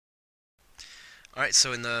Alright,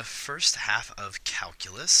 so in the first half of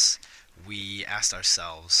calculus, we asked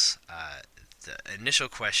ourselves the initial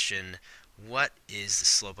question, what is the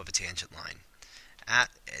slope of a tangent line? At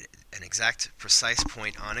an exact, precise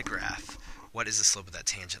point on a graph, what is the slope of that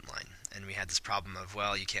tangent line? And we had this problem of,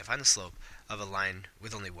 well, you can't find the slope of a line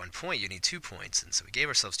with only one point, you need 2 points. And so we gave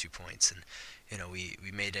ourselves 2 points, and we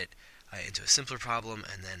made it into a simpler problem,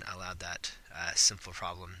 and then allowed that simpler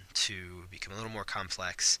problem to become a little more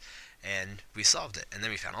complex, and we solved it. And then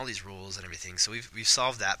we found all these rules and everything. So we've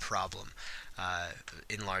solved that problem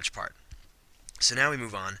in large part. So now we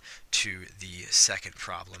move on to the second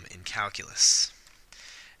problem in calculus.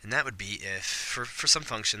 And that would be if, for some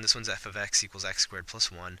function, this one's f of x equals x squared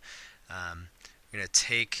plus 1, we're going to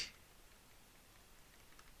take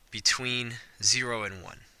between 0 and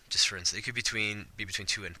 1. Just for instance, it could be between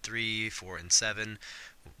 2 and 3, 4 and 7,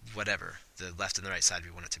 whatever the left and the right side we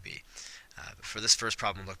want it to be. But for this first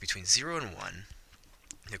problem, look between 0 and 1.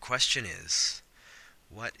 The question is,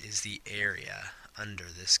 what is the area under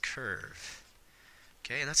this curve?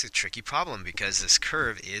 Okay, and that's a tricky problem because this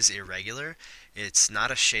curve is irregular. It's not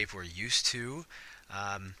a shape we're used to,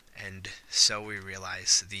 and so we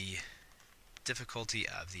realize the difficulty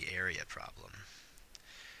of the area problem.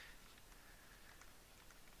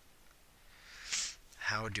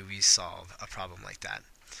 How do we solve a problem like that?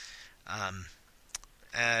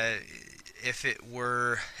 If it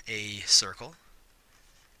were a circle,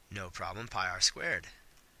 no problem, pi r squared.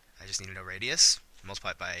 I just need to know radius,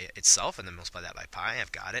 multiply it by itself, and then multiply that by pi.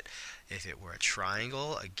 I've got it. If it were a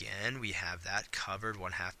triangle, again, we have that covered,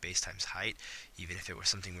 1/2 base times height. Even if it were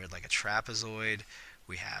something weird like a trapezoid,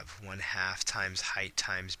 we have 1/2 times height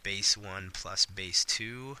times base 1 plus base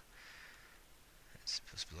 2. It's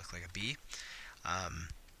supposed to look like a B.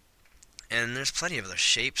 And there's plenty of other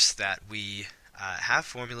shapes that we have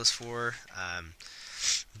formulas for,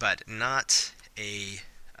 but not a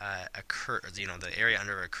curve, the area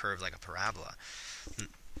under a curve like a parabola.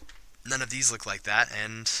 None of these look like that,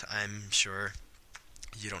 and I'm sure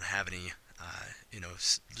you don't have any,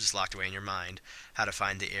 just locked away in your mind how to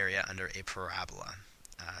find the area under a parabola.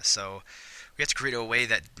 So we have to create a way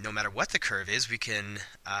that no matter what the curve is, we can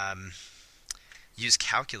use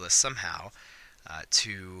calculus somehow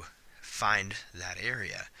to find that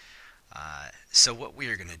area. So what we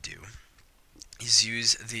are going to do is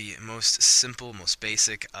use the most simple, most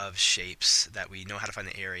basic of shapes that we know how to find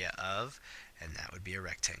the area of, and that would be a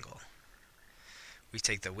rectangle. We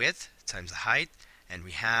take the width times the height, and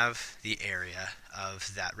we have the area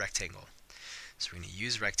of that rectangle. So we're going to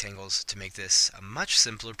use rectangles to make this a much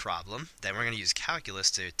simpler problem. Then we're going to use calculus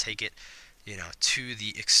to take it, to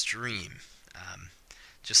the extreme.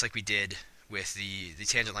 Just like we did with the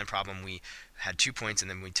tangent line problem, we had 2 points, and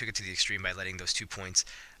then we took it to the extreme by letting those 2 points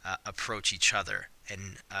approach each other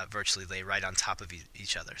and virtually lay right on top of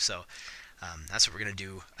each other. So that's what we're going to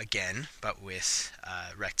do again, but with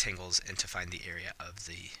rectangles, and to find the area of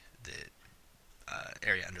the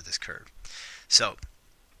area under this curve. So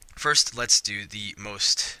first, let's do the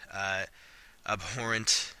most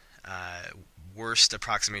abhorrent, worst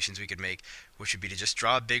approximations we could make, which would be to just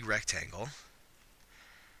draw a big rectangle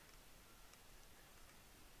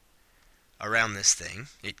around this thing.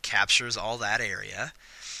 It captures all that area,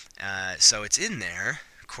 so it's in there.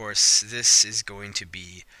 Of course, this is going to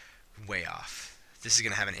be way off. This is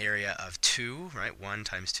going to have an area of 2, right? 1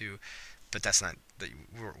 times 2, but that's not,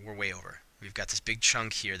 we're way over. We've got this big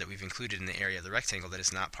chunk here that we've included in the area of the rectangle that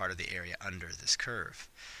is not part of the area under this curve.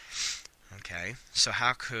 Okay, so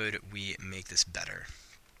how could we make this better?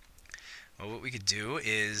 Well, what we could do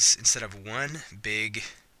is, instead of one big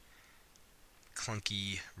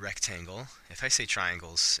clunky rectangle, if I say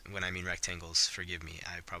triangles when I mean rectangles, forgive me,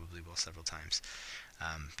 I probably will several times.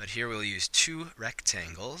 But here we'll use 2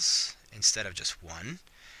 rectangles instead of just one,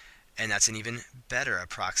 and that's an even better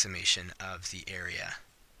approximation of the area.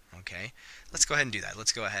 Okay, let's go ahead and do that.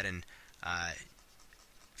 Let's go ahead and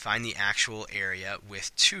find the actual area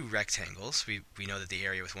with 2 rectangles. We know that the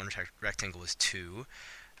area with one rectangle is 2,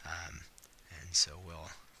 and so we'll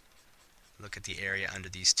look at the area under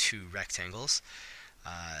these 2 rectangles.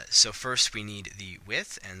 So first we need the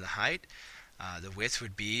width and the height. The width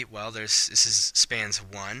would be, well, spans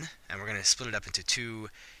 1, and we're going to split it up into 2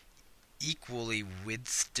 equally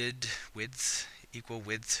equal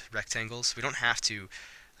width rectangles. We don't have to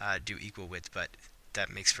do equal width, but that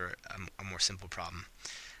makes for a more simple problem.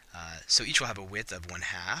 So each will have a width of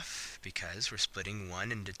 1/2 because we're splitting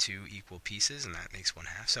 1 into 2 equal pieces, and that makes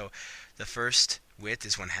 1/2. So the first width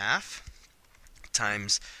is 1/2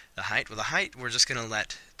 times the height. Well, the height, we're just going to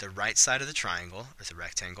let the right side of the triangle, or the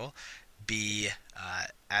rectangle, be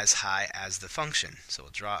as high as the function. So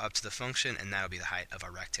we'll draw up to the function, and that'll be the height of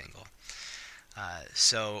our rectangle.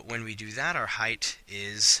 So when we do that, our height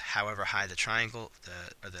is however high the triangle,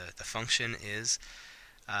 the function is.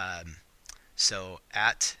 So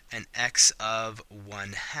at an x of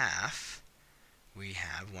 1/2, we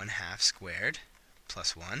have 1/2 squared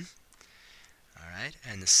plus 1. Alright,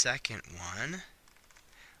 and the second one,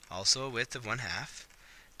 also a width of 1/2,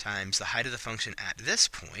 times the height of the function at this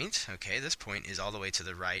point. Okay, this point is all the way to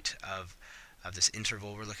the right of this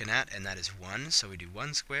interval we're looking at, and that is 1. So we do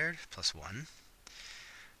 1 squared plus 1.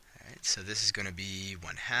 Alright, so this is going to be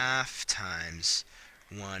 1/2 times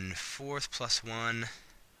 1/4 plus 1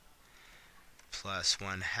 plus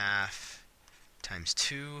 1/2 times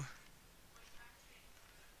 2.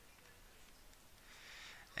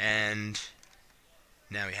 And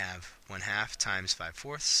now we have 1/2 times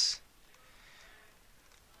 5/4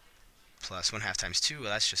 plus 1/2 times 2.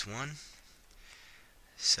 Well, that's just 1.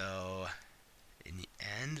 So in the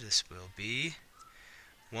end, this will be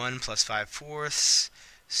 1 plus 5/4,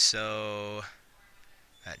 so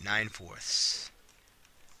at 9/4.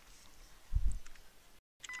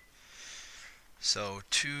 So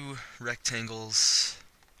two rectangles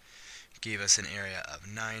gave us an area of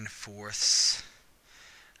 9/4,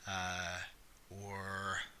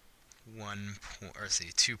 or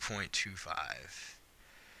 2.25.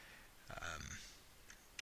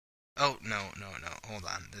 Oh, no, hold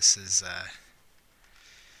on. This is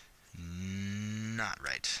not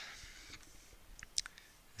right.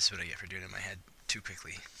 This is what I get for doing it in my head too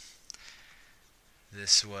quickly.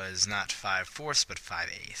 This was not 5/4, but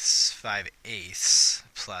 5/8. 5/8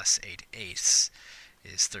 plus 8/8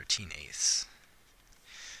 is 13/8.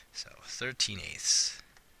 So 13/8,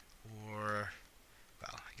 or,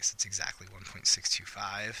 well, I guess it's exactly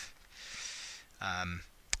 1.625.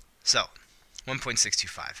 So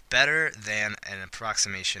 1.625, better than an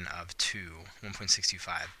approximation of 2.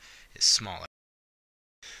 1.625 is smaller.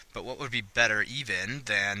 But what would be better even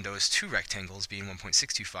than those two rectangles being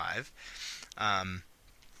 1.625?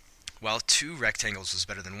 Well, 2 rectangles was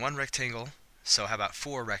better than 1 rectangle, so how about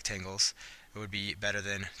 4 rectangles? It would be better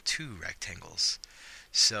than 2 rectangles.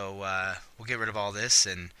 So we'll get rid of all this,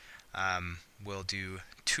 and we'll do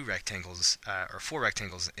 2 rectangles, or 4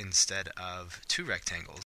 rectangles instead of 2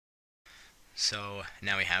 rectangles. So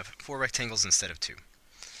now we have 4 rectangles instead of 2,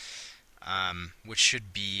 which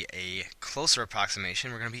should be a closer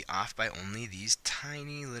approximation. We're going to be off by only these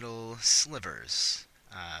tiny little slivers,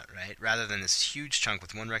 right? Rather than this huge chunk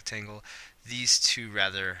with 1 rectangle, these 2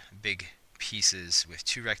 rather big pieces with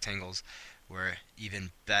 2 rectangles were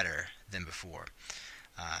even better than before.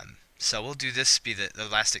 So we'll do this be the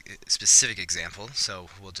last specific example, so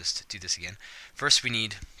we'll just do this again. First we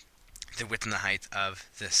need the width and the height of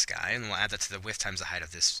this guy, and we'll add that to the width times the height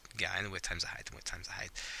of this guy, and the width times the height, and the width times the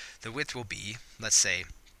height. The width will be, let's say,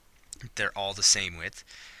 they're all the same width.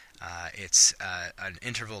 It's an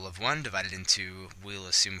interval of 1 divided into, we'll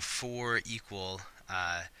assume, 4 equal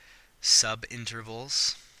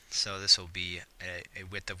sub-intervals. So this will be a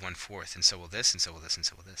width of 1/4, and so will this, and so will this, and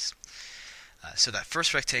so will this. So that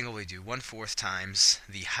first rectangle we do 1/4 times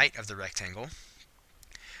the height of the rectangle,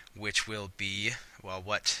 which will be, well,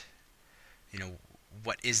 what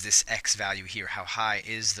is this x value here? How high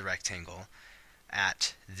is the rectangle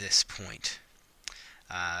at this point?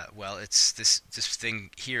 Well, it's this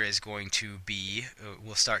thing here is going to be,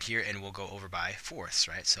 we'll start here and we'll go over by fourths,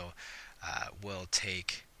 right? So we'll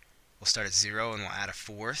start at 0 and we'll add a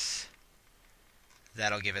fourth.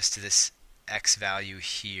 That'll give us to this x value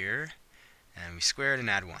here, and we square it and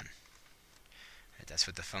add 1. Right, that's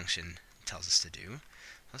what the function tells us to do.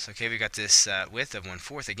 So, okay, we got this width of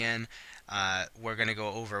 1/4 again. We're going to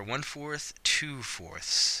go over 1/4,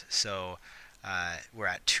 2/4. So we're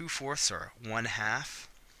at 2/4, or 1/2,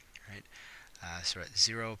 right? So we're at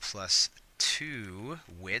 0 plus 2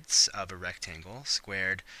 widths of a rectangle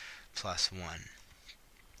squared plus 1.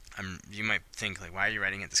 You might think, like, why are you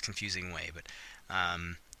writing it this confusing way? But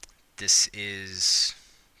this is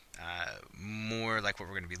more like what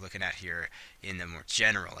we're going to be looking at here in the more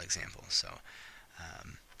general example. So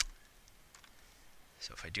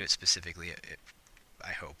if I do it specifically,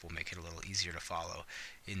 I hope will make it a little easier to follow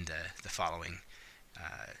in the following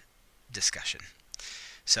discussion.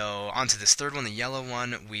 So on to this third one, the yellow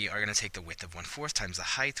one, we are going to take the width of 1/4 times the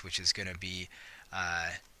height, which is going to be,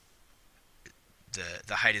 the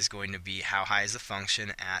height is going to be how high is the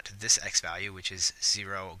function at this x value, which is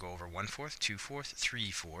 0. We'll go over 1/4, 2/4,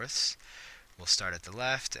 3/4. We'll start at the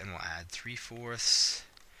left and we'll add 3/4.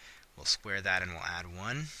 We'll square that and we'll add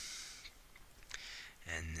 1.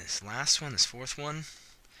 And this last one, this fourth one,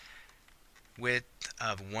 width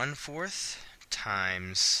of 1/4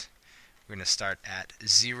 times, we're going to start at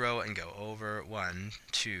 0 and go over 1,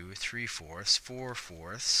 2, 3/4,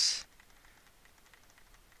 4/4,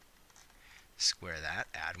 square that,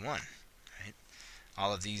 add 1. Right?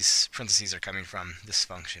 All of these parentheses are coming from this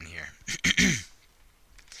function here.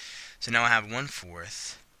 So now I have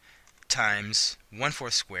 1/4 times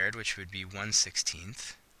 1/4 squared, which would be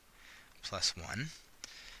 1/16, plus 1,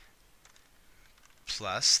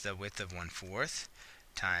 plus the width of 1/4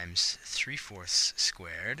 times 3/4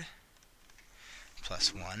 squared,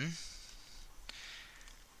 plus 1,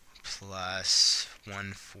 plus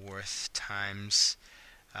 1/4 times,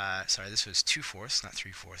 sorry, this was 2/4, not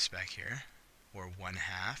 3/4 back here, or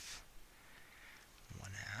 1/2.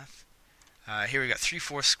 Here we got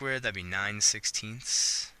 3/4 squared, that'd be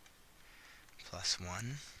 9/16, plus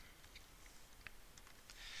 1,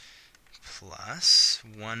 plus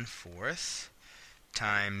 1/4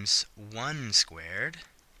 times 1 squared,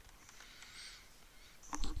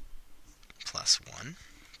 plus 1.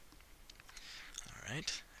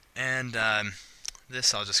 Alright, and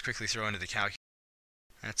this I'll just quickly throw into the calculator.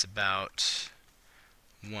 That's about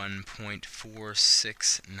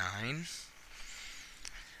 1.469.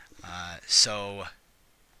 So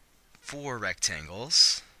 4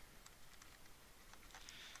 rectangles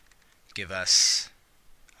give us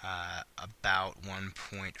about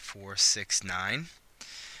 1.469.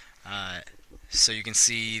 So you can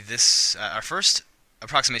see this, our first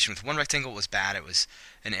approximation with 1 rectangle was bad. It was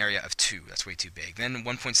an area of 2. That's way too big. Then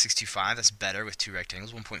 1.625, that's better with 2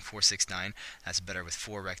 rectangles. 1.469, that's better with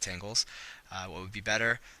 4 rectangles. What would be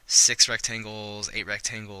better? 6 rectangles, 8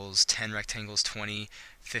 rectangles, 10 rectangles, 20,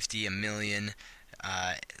 50, a million.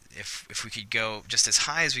 If we could go just as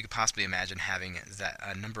high as we could possibly imagine having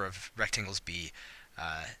that number of rectangles be,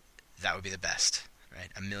 that would be the best,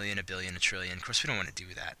 right? A million, a billion, a trillion. Of course, we don't want to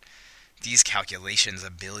do that. These calculations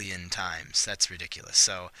a billion times, that's ridiculous.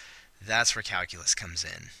 So that's where calculus comes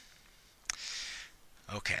in.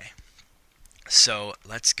 Okay, so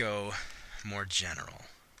let's go more general.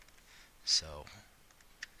 So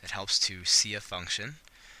it helps to see a function.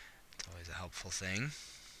 It's always a helpful thing.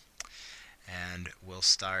 And we'll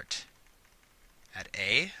start at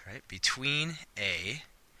A, right? Between A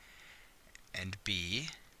and B,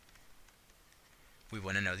 we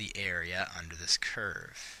want to know the area under this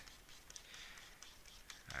curve.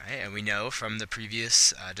 Alright, and we know from the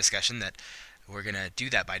previous discussion that we're going to do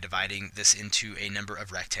that by dividing this into a number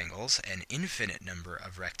of rectangles. An infinite number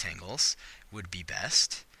of rectangles would be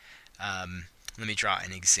best. Let me draw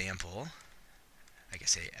an example. I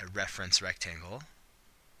guess a reference rectangle.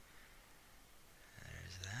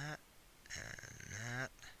 There's that, and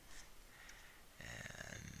that,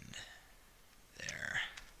 and there.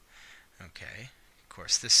 Okay. Of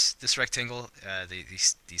course, this rectangle,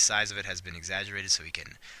 the size of it has been exaggerated so we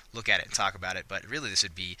can look at it and talk about it, but really this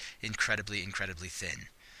would be incredibly, incredibly thin.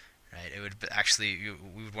 Right? It would actually,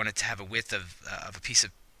 we would want it to have a width of a piece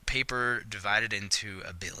of paper divided into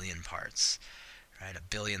a billion parts. Right? A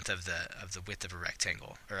billionth of the width of a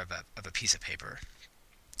rectangle, or of a piece of paper.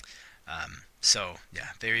 So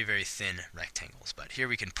yeah, very, very thin rectangles. But here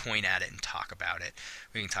we can point at it and talk about it.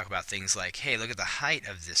 We can talk about things like, hey, look at the height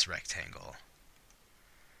of this rectangle.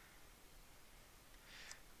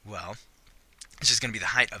 Well, it's just going to be the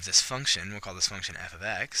height of this function. We'll call this function f of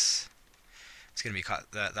x. It's going to be called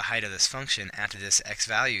the height of this function at this x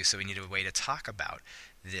value, so we need a way to talk about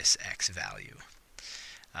this x value.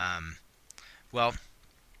 Well,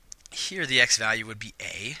 here the x value would be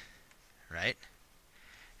a, right?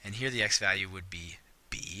 And here the x value would be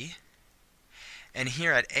b. And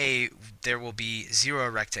here at a, there will be 0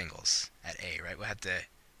 rectangles at a, right? We'll have to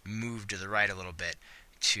move to the right a little bit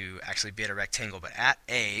to actually be at a rectangle. But at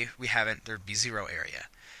a, there'd be 0 area,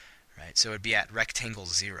 right? So it would be at rectangle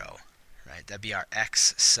 0, right? That'd be our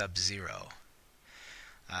x sub 0.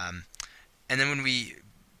 And then when we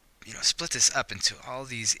split this up into all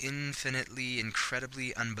these infinitely,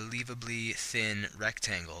 incredibly, unbelievably thin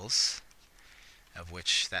rectangles, of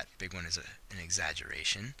which that big one is an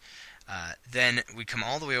exaggeration, then we come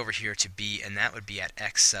all the way over here to b, and that would be at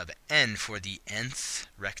x sub n for the nth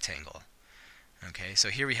rectangle. Okay, so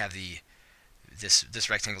here we have this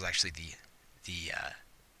rectangle is actually the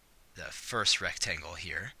first rectangle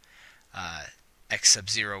here. X sub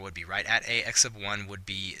 0 would be right at a. X sub 1 would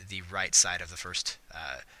be the right side of the first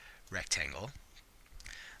rectangle.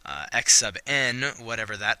 X sub n,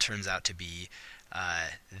 whatever that turns out to be,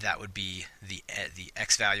 that would be the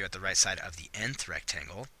x value at the right side of the nth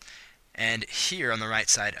rectangle. And here on the right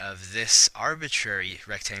side of this arbitrary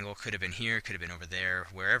rectangle, could have been here, could have been over there,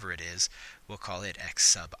 wherever it is, we'll call it x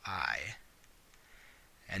sub I.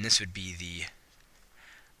 and this would be the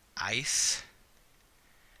ith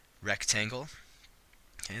rectangle.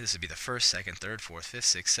 Okay, this would be the first, second, third, fourth, fifth,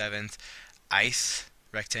 sixth, seventh, ith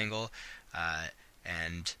rectangle,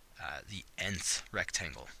 and the nth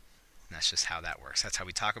rectangle. And that's just how that works. That's how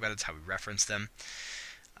we talk about it. That's how we reference them.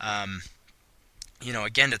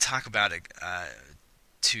 Again, to talk about it,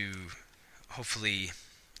 to hopefully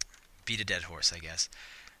beat a dead horse, I guess,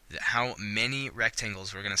 how many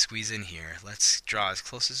rectangles we're going to squeeze in here. Let's draw as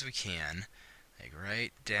close as we can, like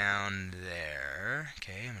right down there.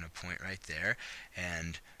 Okay, I'm going to point right there,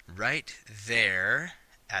 and right there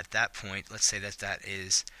at that point, let's say that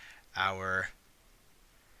is our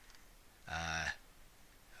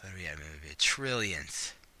what do we have? Maybe a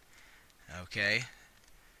trillionth. Okay,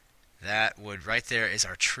 that would right there is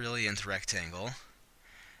our trillionth rectangle.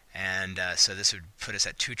 And so this would put us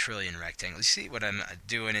at 2 trillion rectangles. You see, what I'm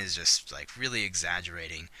doing is just like really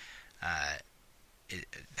exaggerating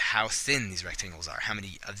how thin these rectangles are. How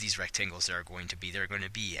many of these rectangles there are going to be? There are going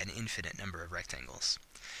to be an infinite number of rectangles.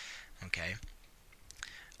 Okay.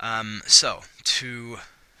 So to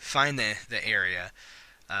find the area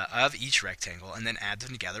of each rectangle and then add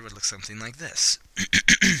them together would look something like this.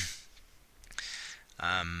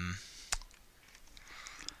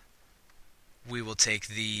 We will take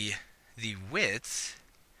the width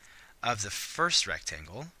of the first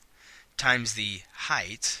rectangle times the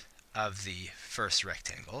height of the first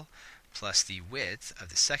rectangle plus the width of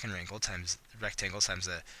the second rectangle times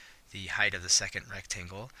the height of the second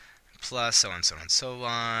rectangle plus so on, so on, so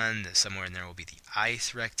on. Somewhere in there will be the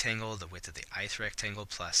ith rectangle, the width of the ith rectangle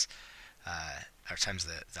plus or times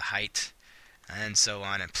the height, and so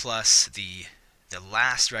on, and plus the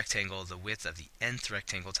last rectangle, the width of the nth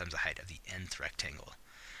rectangle times the height of the nth rectangle.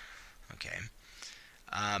 Okay.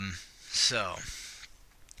 So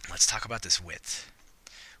let's talk about this width.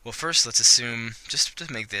 Well, first let's assume, just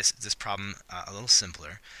to make this problem a little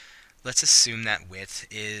simpler, let's assume that width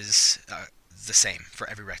is the same for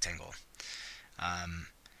every rectangle.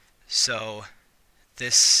 So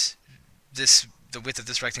the width of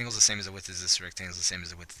this rectangle is the same as the width of this rectangle is the same as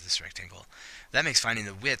the width of this rectangle. That makes finding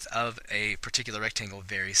the width of a particular rectangle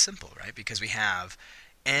very simple, right? Because we have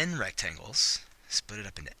n rectangles, split it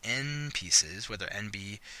up into n pieces, whether n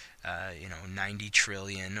be 90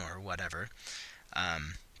 trillion or whatever.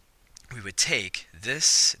 We would take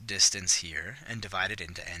this distance here and divide it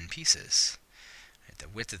into n pieces. Right? The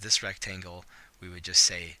width of this rectangle, we would just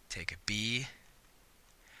say take a b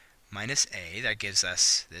minus a, that gives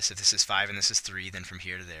us this. If this is 5 and this is 3, then from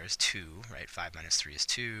here to there is 2, right? 5 minus 3 is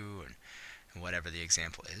 2, and whatever the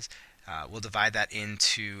example is. We'll divide that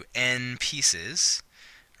into n pieces,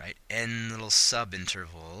 right? N little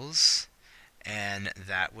subintervals, and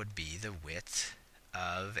that would be the width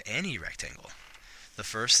of any rectangle. The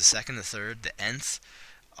first, the second, the third, the nth,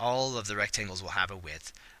 all of the rectangles will have a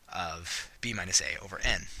width of b minus a over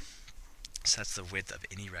n. So that's the width of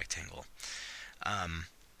any rectangle.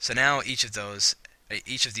 So now each of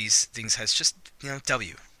these things has just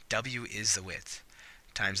w. W is the width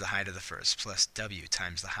times the height of the first plus w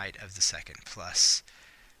times the height of the second plus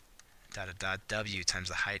dot dot dot w times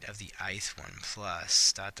the height of the ith one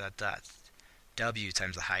plus dot dot dot w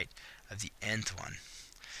times the height of the nth one.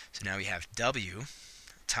 So now we have w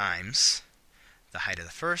times the height of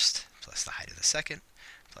the first plus the height of the second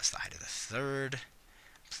plus the height of the third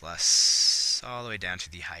plus all the way down to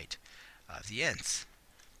the height of the nth.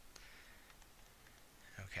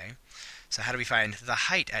 Okay, so how do we find the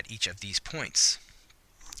height at each of these points?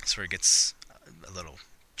 That's where it gets a little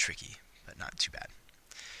tricky, but not too bad.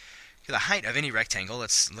 The height of any rectangle,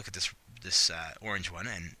 let's look at this orange one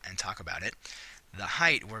and talk about it. The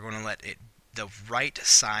height, we're going to let the right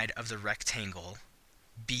side of the rectangle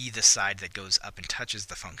be the side that goes up and touches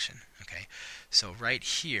the function. Okay, so right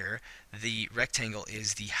here, the rectangle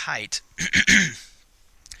is the height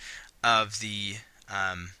of the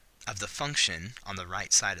function on the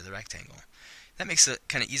right side of the rectangle. That makes it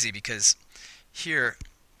kind of easy because here,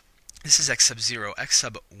 this is x sub 0. X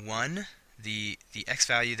sub 1, the x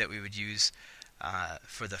value that we would use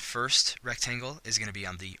for the first rectangle is going to be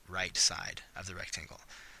on the right side of the rectangle.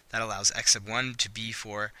 That allows x sub 1 to be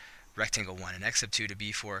for rectangle 1 and x sub 2 to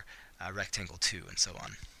be for rectangle 2 and so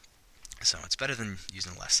on. So it's better than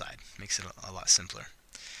using the left side. Makes it a lot simpler.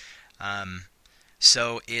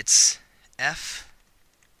 So it's f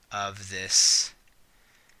of this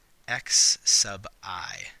x sub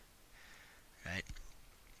I, right?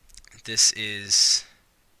 This is,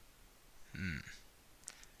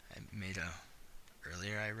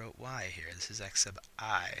 earlier I wrote y here. This is x sub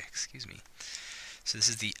I, excuse me. So this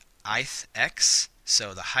is the ith x,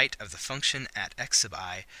 so the height of the function at x sub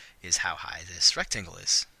I is how high this rectangle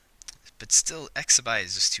is. But still, x sub I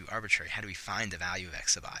is just too arbitrary. How do we find the value of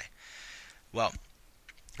x sub I? Well,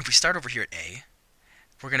 if we start over here at A,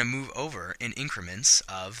 we're going to move over in increments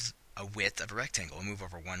of a width of a rectangle. We'll move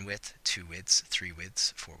over 1 width, 2 widths, 3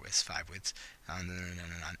 widths, 4 widths, 5 widths, on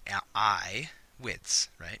I widths,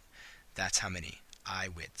 right? That's how many I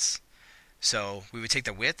widths. So we would take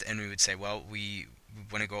the width and we would say, well, we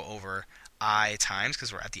want to go over I times,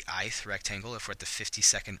 because we're at the ith rectangle. If we're at the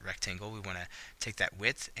 52nd rectangle, we want to take that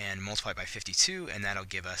width and multiply it by 52, and that'll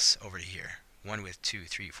give us over to here. 1 width, 2,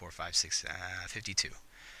 3, 4, 5, 6, 52.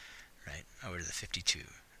 Right, over to the 52.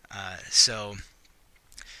 So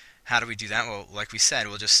how do we do that? Well, like we said,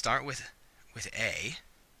 we'll just start with A.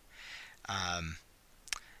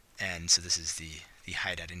 And so this is the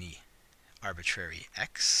height at any arbitrary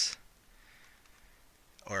x.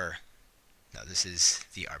 Or, no, this is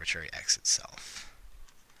the arbitrary x itself.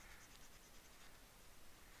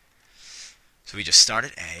 So we just start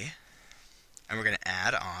at A, and we're going to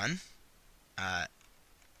add on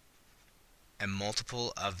a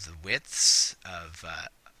multiple of the widths of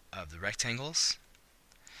the rectangles,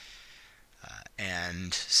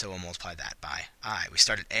 and so we'll multiply that by I. We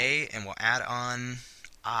start at A, and we'll add on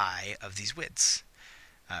I of these widths.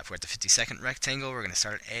 If we're at the 52nd rectangle, we're going to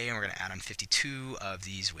start at A, and we're going to add on 52 of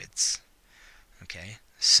these widths. Okay,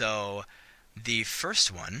 so the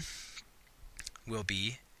first one will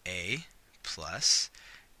be A plus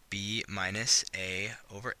b minus a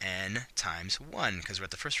over n times 1, because we're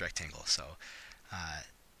at the first rectangle. So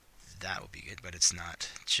that will be good, but it's not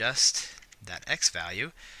just that x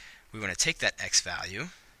value. We want to take that x value,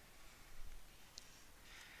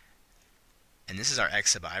 and this is our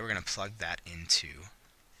x sub I. We're going to plug that into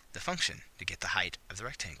the function to get the height of the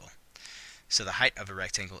rectangle. So the height of a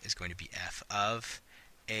rectangle is going to be f of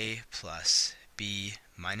a plus b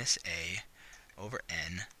minus a over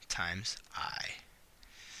n times I.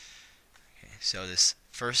 Okay, so this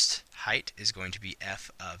first height is going to be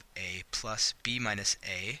f of a plus b minus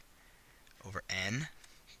a over n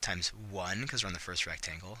times 1, because we're on the first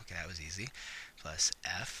rectangle. Okay, that was easy. Plus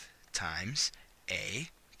f times a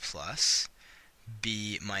plus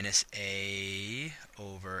b minus a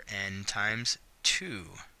over n times 2.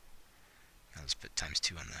 Now let's put times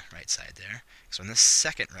 2 on the right side there. So on this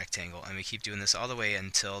second rectangle, and we keep doing this all the way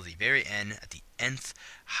until the very end, at the nth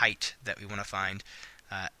height that we want to find,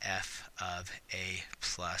 f of a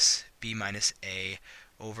plus b minus a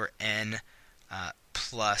over n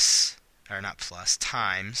plus, or not plus,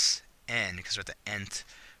 times n, because we're at the nth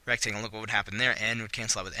rectangle. Look what would happen there. N would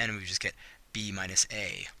cancel out with n, and we would just get b minus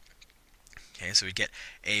a. Okay, so we'd get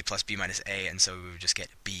a plus b minus a, and so we would just get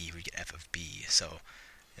b. We'd get f of b. So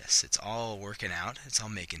yes, it's all working out. It's all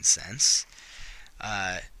making sense.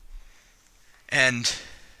 And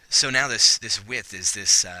so now this width is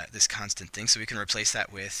this constant thing. So we can replace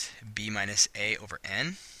that with b minus a over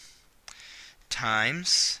n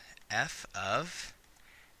times f of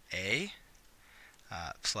a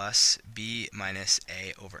plus b minus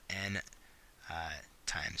a over n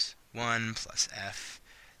times 1 plus f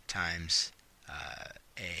times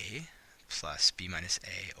a plus b minus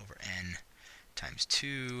a over n times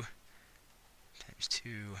 2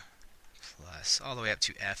 plus all the way up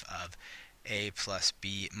to f of a plus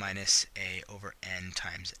b minus a over n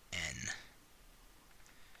times n.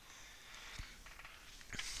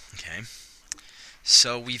 Okay,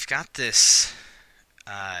 so we've got this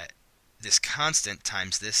this constant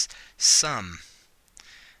times this sum.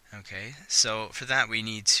 Okay, so for that we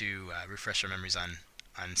need to refresh our memories on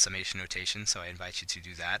summation notation, so I invite you to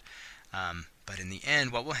do that. But in the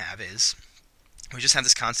end, what we'll have is we just have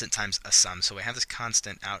this constant times a sum. So we have this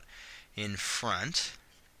constant out in front.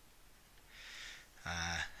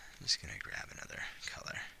 I'm just going to grab another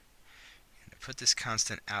color. I'm going to put this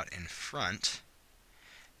constant out in front,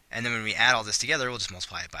 and then when we add all this together, we'll just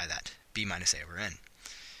multiply it by that b minus a over n.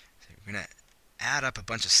 So we're going to add up a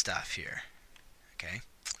bunch of stuff here. Okay.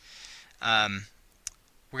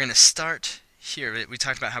 We're going to start here. We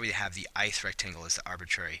talked about how we have the ith rectangle as the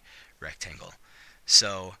arbitrary rectangle.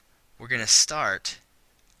 So we're going to start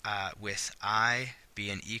with I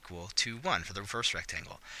being equal to 1 for the first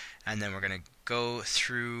rectangle. And then we're going to go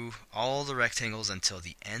through all the rectangles until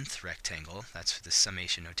the nth rectangle. That's what the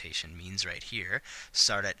summation notation means right here.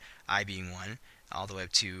 Start at I being 1 all the way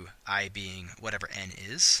up to I being whatever n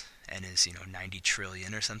is. N is, 90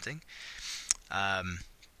 trillion or something.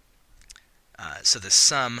 So the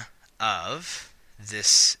sum of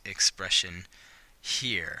this expression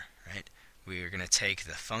here, right? We are going to take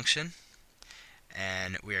the function,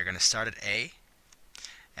 and we are going to start at a,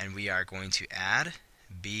 and we are going to add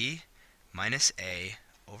b minus a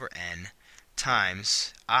over n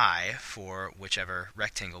times I for whichever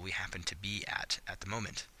rectangle we happen to be at the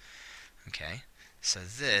moment. Okay, so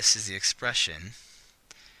this is the expression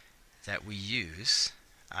that we use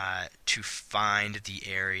to find the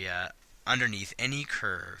area underneath any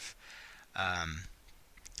curve.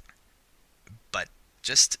 But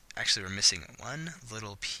just actually we're missing one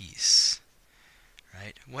little piece,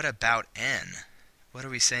 right? What about n? What are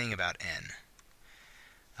we saying about n?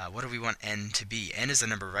 What do we want n to be? N is the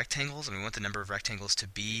number of rectangles, and we want the number of rectangles to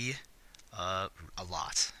be a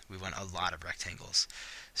lot. We want a lot of rectangles.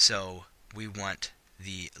 So we want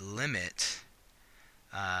the limit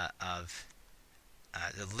of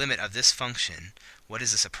this function. What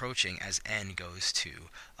is this approaching as n goes to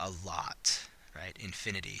a lot, right?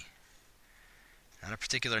 Infinity. Not a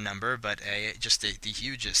particular number, but just the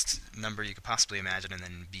hugest number you could possibly imagine, and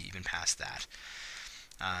then be even past that.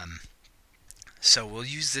 So we'll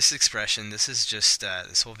use this expression. This is just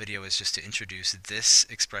this whole video is just to introduce this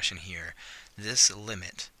expression here, this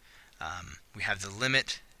limit. We have the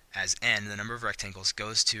limit as n, the number of rectangles,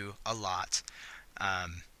 goes to a lot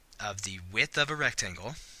of the width of a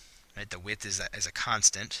rectangle, right? The width is a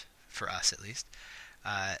constant for us at least,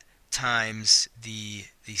 times the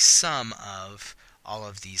sum of all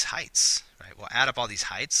of these heights, right? We'll add up all these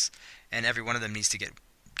heights, and every one of them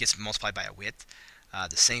gets multiplied by a width,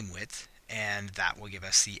 the same width, and that will give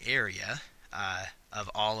us the area of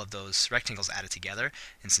all of those rectangles added together.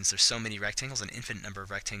 And since there's so many rectangles, an infinite number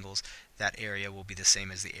of rectangles, that area will be the same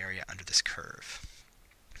as the area under this curve.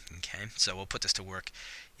 Okay, so we'll put this to work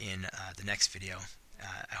in the next video.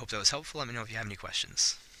 I hope that was helpful. Let me know if you have any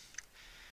questions.